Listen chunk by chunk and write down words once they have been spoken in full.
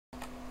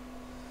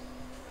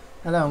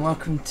Hello and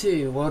welcome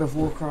to World of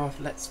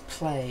Warcraft Let's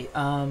Play.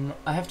 I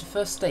have to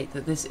first state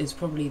that this is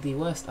probably the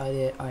worst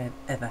idea I have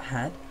ever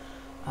had.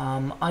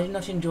 I do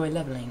not enjoy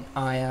leveling.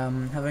 I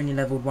have only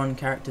leveled one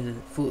character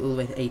all the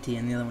way to 80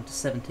 and the other one to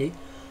 70,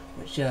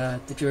 which the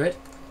Druid,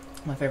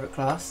 my favourite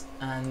class,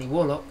 and the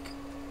Warlock,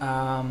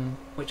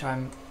 which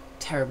I'm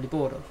terribly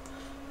bored of.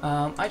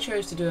 I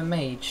chose to do a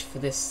mage for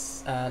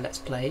this Let's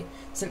Play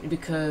simply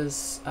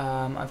because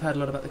I've heard a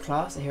lot about the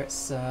class. I hear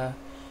it's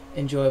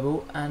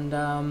enjoyable, and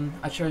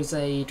I chose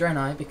a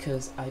Draenei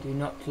because I do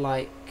not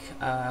like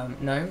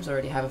gnomes. I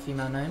already have a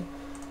female gnome,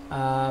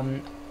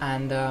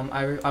 and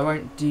I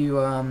won't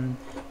do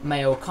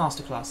male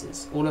caster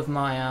classes. All of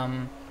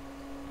my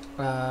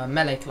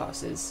melee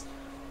classes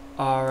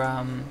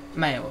are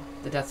male.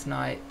 The Death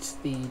Knight,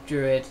 the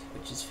Druid,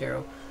 which is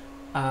feral,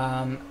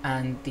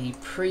 and the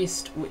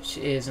Priest, which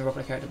is a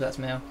roleplay character, but that's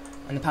male,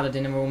 and the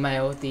Paladin are all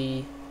male.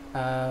 The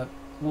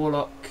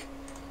Warlock,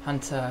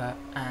 Hunter,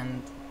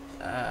 and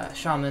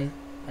Shaman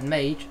and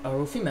Mage are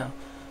all female.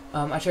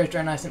 I chose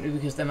Draenei simply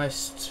because they're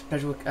most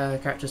pleasurable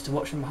characters to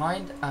watch from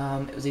behind.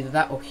 It was either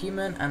that or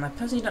human, and I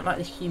personally don't like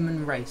the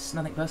human race.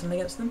 Nothing personally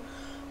against them,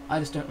 I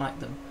just don't like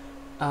them.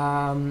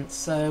 I'm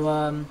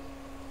going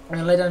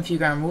to lay down a few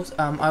ground rules.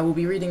 I will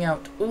be reading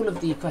out all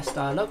of the quest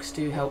dialogues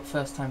to help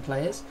first-time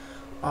players.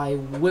 I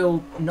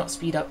will not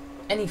speed up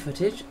any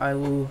footage. I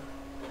will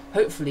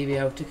hopefully be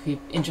able to keep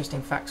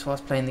interesting facts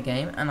whilst playing the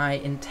game, and I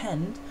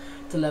intend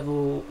to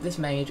level this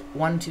mage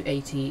 1 to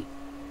 80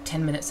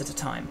 10 minutes at a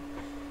time,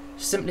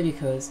 simply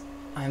because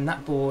I'm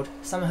that bored.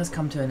 Summer has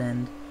come to an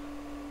end,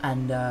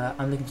 and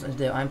I'm looking for something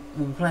to do.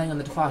 We'll be playing on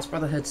the Defiance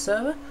Brotherhood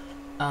server.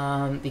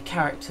 The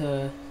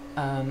character,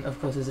 of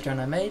course, is a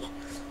Draenei mage,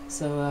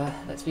 so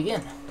let's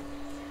begin.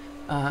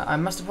 I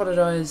must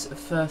apologise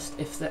first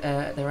if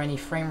there are any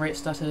frame rate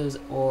stutters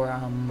or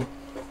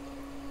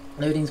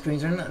loading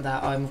screens or anything like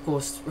that. I'm of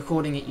course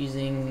recording it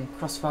using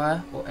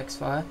Crossfire or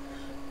Xfire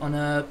on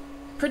a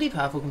pretty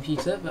powerful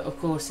computer, but of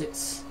course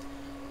it's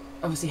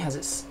obviously has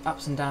its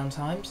ups and down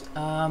times.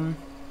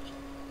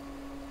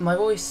 My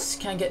voice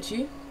can get to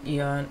you.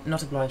 You're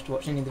not obliged to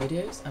watch any of the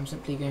videos. I'm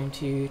simply going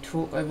to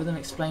talk over them,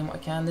 explain what I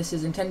can. This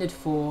is intended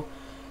for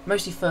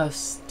mostly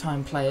first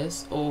time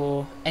players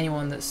or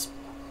anyone that's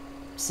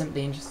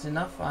simply interested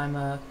enough.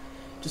 I'm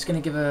just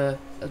going to give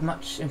as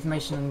much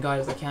information and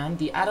guide as I can.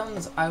 The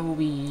add-ons I will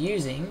be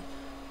using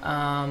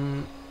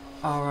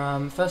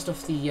are first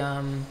off the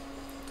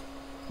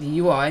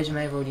UI, as you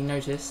may have already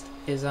noticed,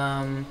 is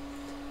X5.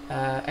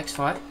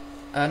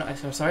 Not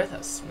X5, sorry,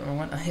 that's the wrong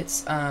one.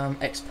 It's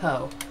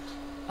Xpearl.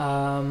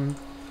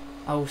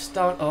 I will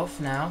start off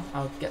now.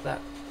 I'll get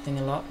that thing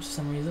a lot for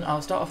some reason.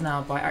 I'll start off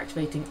now by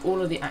activating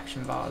all of the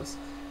action bars.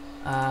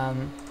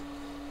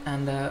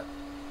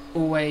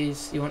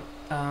 Always you want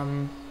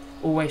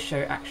always show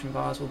action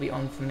bars will be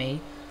on for me.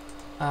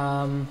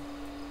 Doing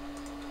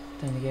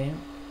the game.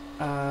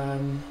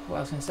 What I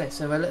was going to say.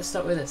 So let's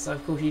start with this. So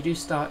of course you do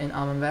start in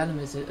Armenvale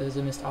as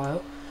a Mist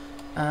Isle.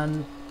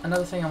 And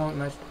another thing I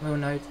will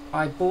note,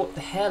 I bought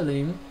the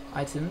heirloom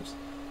items,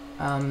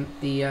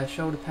 the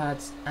shoulder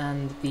pads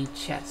and the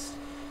chest,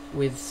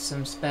 with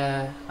some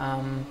spare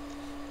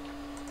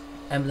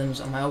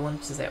emblems on my old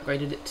one, since they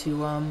upgraded it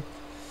to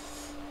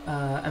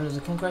Emblems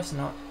of Conquest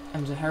and not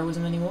Emblems of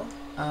Heroism anymore.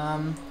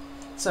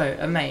 So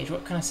a mage,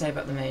 what can I say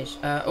about the mage?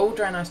 All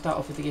Draenei start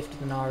off with the Gift of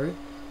the Naru,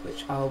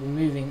 which I'll be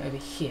moving over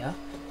here.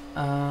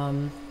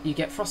 You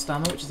get Frost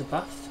Armor, which is a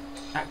buff.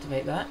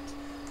 Activate that.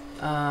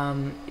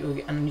 And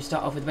you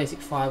start off with basic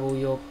Fireball,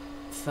 your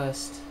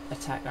first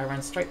attack. I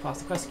ran straight past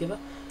the quest giver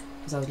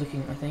because I was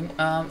looking at my thing.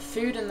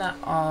 Food and that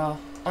are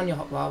on your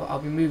hotbar, but I'll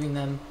be moving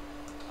them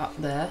up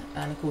there.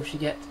 And of course you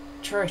get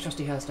Cherished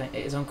Trusty Hearthstone.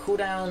 It is on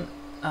cooldown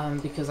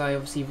because I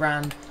obviously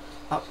ran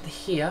up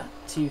here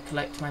to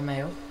collect my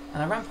mail,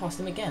 and I ran past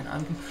him again.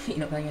 I'm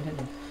completely not paying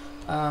attention.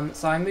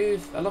 So I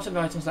move a lot of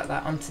items like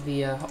that onto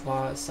the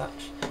hotbar as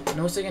such. I'm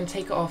also going to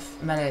take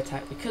off melee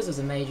attack because as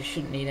a mage you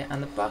shouldn't need it,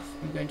 and the buff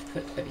I'm going to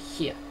put over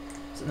here.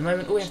 So at the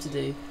moment all we have to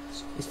do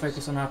is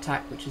focus on our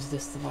attack, which is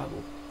this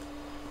survival.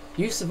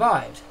 You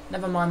survived!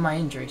 Never mind my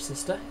injury,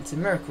 sister. It's a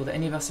miracle that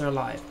any of us are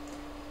alive.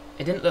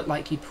 It didn't look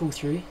like you'd pull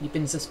through. You'd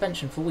been in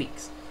suspension for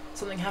weeks.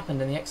 Something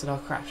happened and the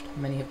Exodar crashed.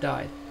 Many have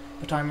died.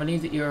 But I'm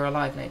relieved that you are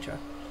alive, Nature.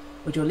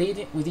 With you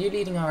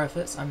leading our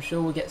efforts, I'm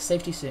sure we'll get to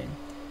safety soon.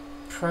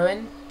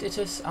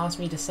 Proenditus asked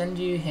me to send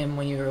you him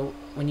when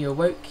you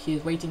awoke. He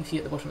is waiting for you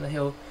at the bottom of the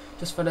hill.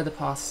 Just follow the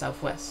path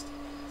southwest.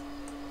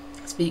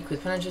 Speak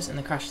with Penantius in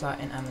the crash site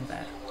in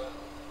Armenvale.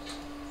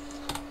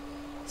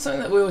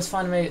 Something that we always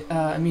find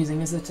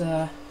amusing is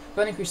that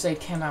Burning Crusade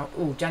came out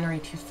January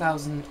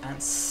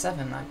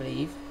 2007, I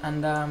believe,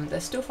 and they're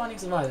still finding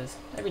survivors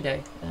every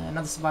day.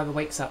 Another survivor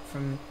wakes up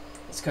from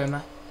its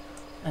coma,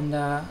 and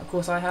of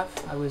course I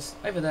was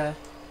over there,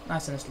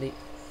 nice and asleep.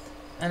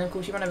 And of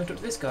course you run over and talk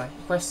to this guy.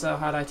 The quests are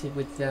highlighted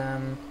with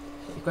the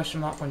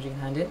question mark ones you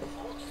can hand in.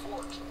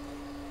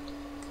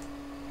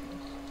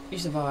 You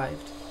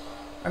survived.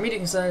 Our immediate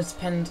concerns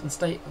depend on the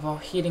state of our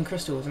healing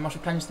crystals and must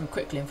replenish them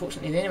quickly.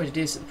 Unfortunately, the only way to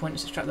do this at the point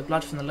is to extract the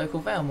blood from the local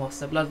Vale moss.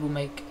 Their blood will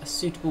make a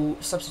suitable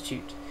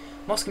substitute.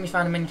 Moss can be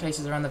found in many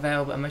places around the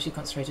Vale, but are mostly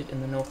concentrated in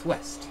the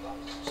northwest.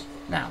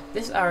 Now,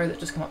 this arrow that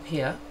just come up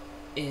here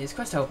is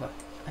Quest Helper,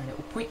 and it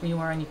will point me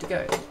where I need to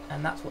go,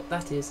 and that's what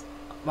that is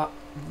up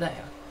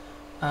there.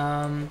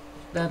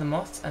 They're the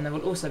moths, and they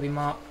will also be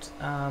marked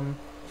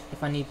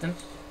if I need them.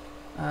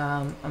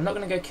 I'm not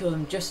going to go kill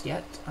them just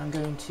yet. I'm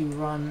going to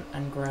run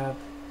and grab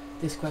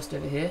this quest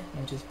over here,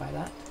 and just by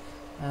that.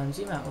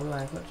 Zoom out all the way,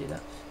 I've got to do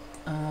that.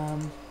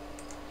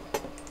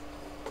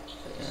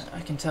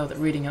 I can tell that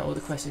reading out all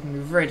the quests is going to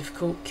be very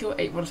difficult. Cure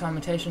 8 volatile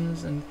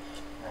mutations, and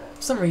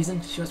for some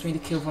reason she wants me to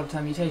kill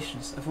volatile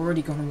mutations. I've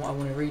already gone on what I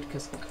want to read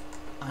because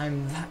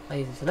I'm that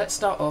lazy. So let's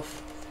start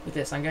off with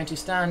this. I'm going to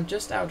stand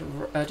just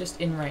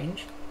in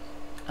range.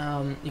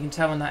 You can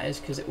tell when that is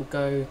because it will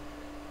go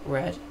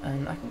red,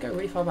 and I can go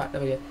really far back.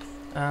 There we go.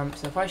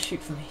 So if I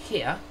shoot from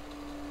here,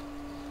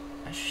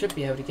 I should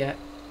be able to get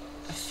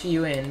a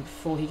few in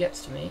before he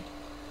gets to me,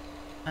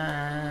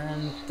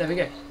 and there we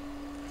go.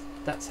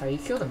 That's how you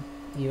kill them.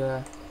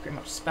 You pretty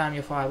much spam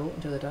your fireball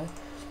until they die,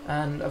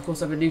 and of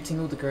course I've been looting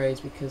all the greys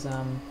because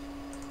I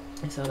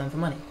sell them for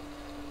money.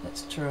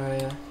 Let's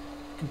try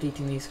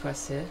completing these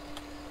quests here,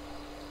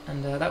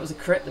 and that was a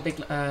crit. The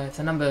big if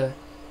the number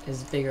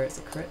is bigger, it's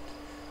a crit.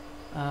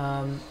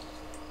 And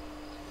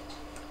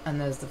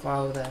there's the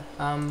vial there.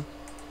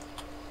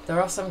 There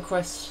are some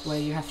quests where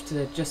you have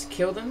to just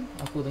kill them.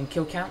 I call them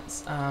kill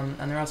counts.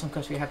 And there are some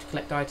quests where you have to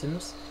collect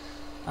items.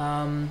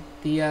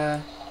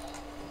 The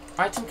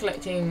item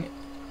collecting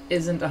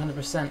isn't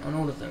 100% on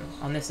all of them.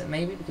 On this it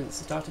may be because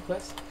it's a starter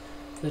quest,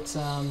 but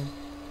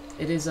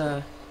it is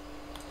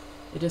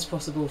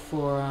possible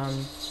for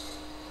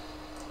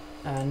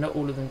not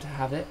all of them to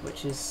have it,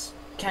 which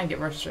can get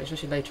frustrating,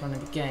 especially later on in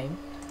the game.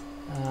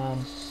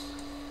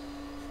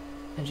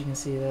 As you can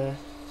see there,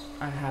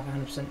 I have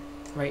 100%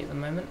 rate at the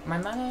moment. My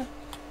mana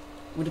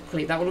will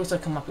deplete. That will also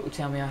come up. It will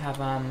tell me I have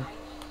oh,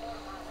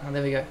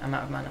 there we go. I'm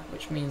out of mana,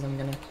 which means I'm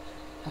gonna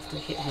have to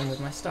hit him with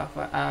my stuff.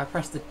 I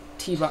press the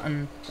T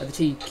button, or the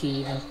T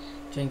key even,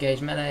 to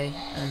engage melee,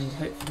 and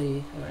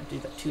hopefully I won't do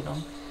that too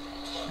long,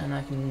 and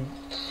I can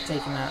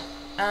take him out.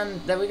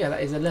 And there we go.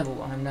 That is a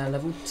level. I'm now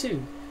level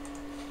 2.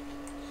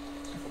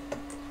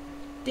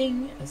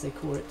 Ding, as they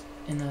call it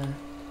in a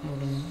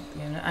modern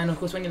game. And of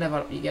course, when you level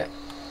up, you get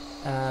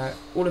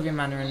all of your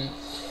mana and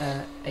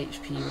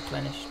HP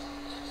replenished,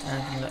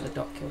 and I can let the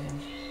dot kill him.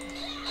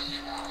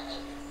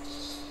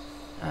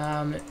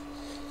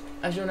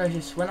 As you'll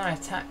notice, when I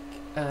attack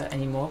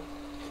any mob,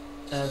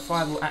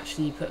 Fireball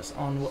actually puts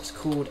on what's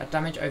called a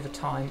damage over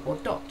time, or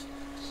dot.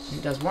 And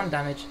it does 1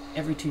 damage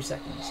every 2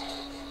 seconds,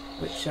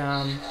 which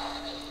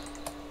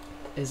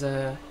is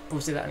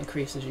obviously that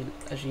increases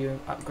as you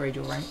upgrade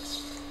your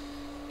ranks.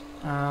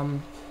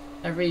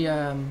 Every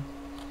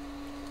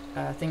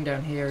thing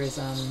down here is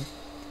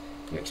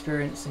your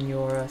experience and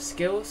your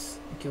skills.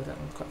 I killed that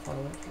one quite far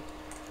away.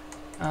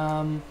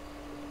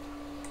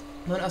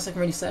 What else I can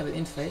really say about the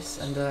interface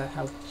and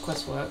how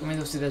quests work? I mean,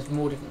 obviously there's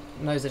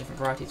loads of different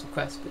varieties of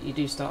quests, but you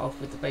do start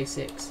off with the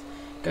basics.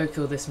 Go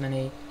kill this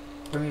many,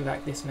 bring me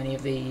back this many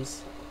of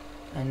these,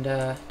 and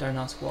don't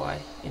ask why.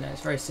 You know, it's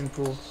very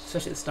simple,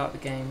 especially at the start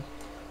of the game.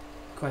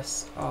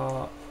 Quests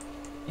are,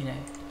 you know,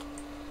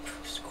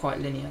 just quite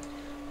linear.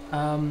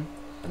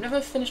 I've never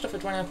finished off a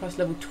 29 plus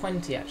level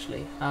 20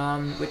 actually,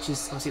 which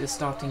is obviously the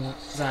starting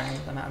zone.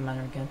 I'm out of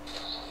mana again.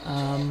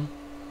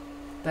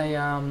 They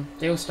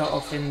all start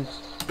off in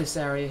this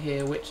area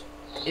here, which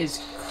is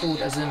called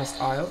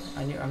Azumist Isle.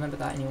 I remember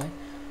that anyway.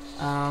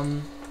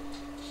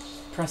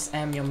 Press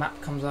M, your map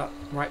comes up.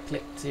 Right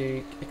click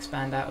to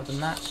expand out of the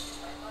map.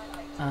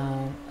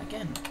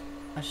 Again,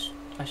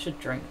 I should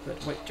drink,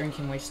 but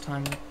drinking wastes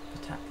time.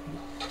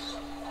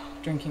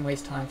 Drinking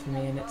wastes time for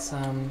me, and it's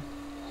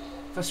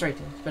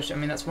frustrating. Especially, I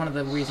mean, that's one of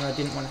the reasons I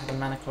didn't want to have a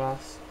mana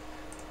class,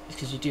 is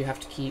because you do have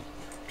to keep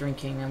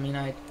drinking. I mean,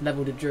 I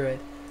leveled a druid,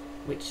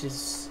 which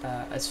is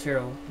as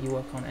feral, you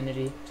work on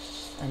energy,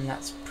 and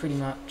that's pretty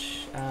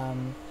much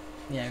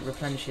you know,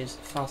 replenishes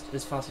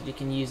as fast as you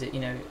can use it. You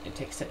know, it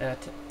takes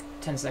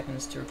 10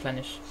 seconds to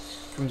replenish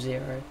from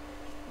 0.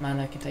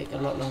 Mana can take a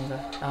lot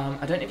longer.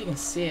 I don't know if you can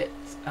see it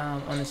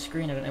on the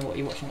screen. I don't know what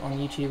you're watching on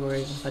YouTube, or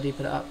even if I do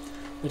put it up,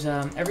 but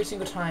every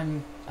single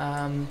time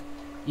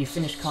you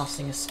finish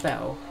casting a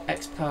spell,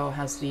 X-Pearl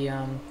has the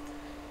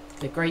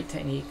great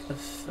technique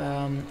of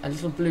a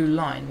little blue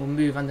line will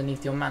move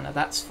underneath your mana.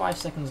 That's 5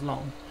 seconds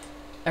long.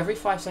 Every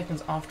 5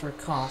 seconds after a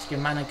cast, your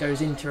mana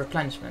goes into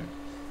replenishment,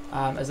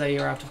 as though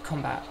you're out of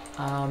combat.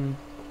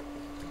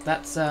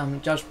 That's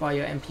judged by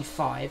your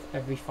MP5.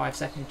 Every 5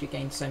 seconds you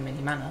gain so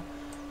many mana.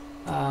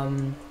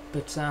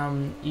 But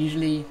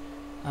usually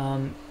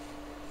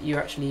you're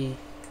actually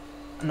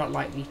not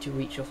likely to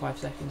reach your 5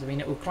 seconds. I mean,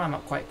 it will climb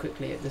up quite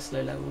quickly at this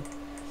low level,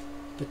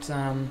 but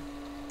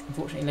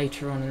unfortunately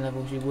later on in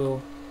levels you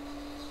will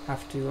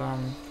have to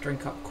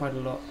drink up quite a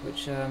lot,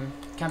 which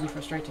can be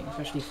frustrating,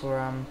 especially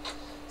for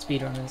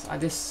speedrunners.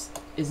 This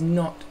is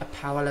not a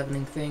power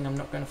leveling thing. I'm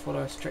not going to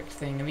follow a strict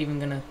thing. I'm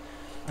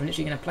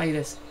literally going to play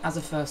this as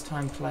a first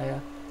time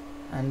player,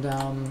 and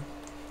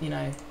you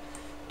know,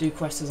 do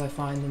quests as I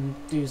find them,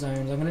 do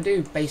zones. I'm going to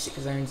do basic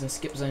zones and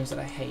skip zones that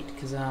I hate,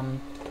 because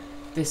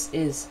this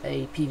is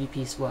a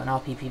PvP, well, an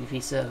RP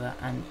PvP server,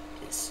 and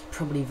it's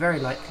probably very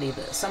likely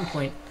that at some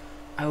point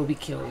I will be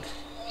killed.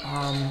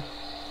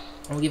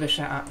 I'll give a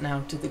shout out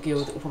now to the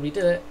guild that will probably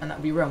do it, and that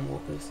will be Realm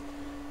Walkers.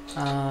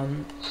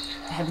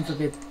 Heaven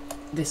forbid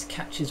this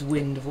catches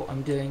wind of what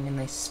I'm doing and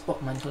they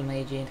spot my little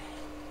mage and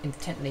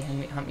intently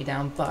hunt me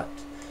down, but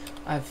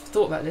I've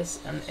thought about this,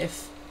 and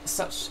if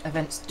such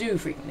events do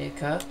frequently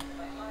occur,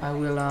 I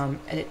will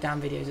edit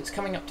down videos. It's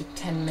coming up to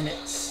 10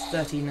 minutes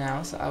 30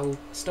 now, so I will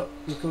stop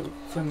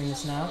filming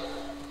this now,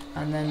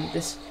 and then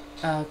this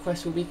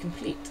quest will be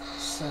complete.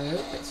 So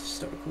let's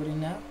stop recording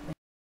now.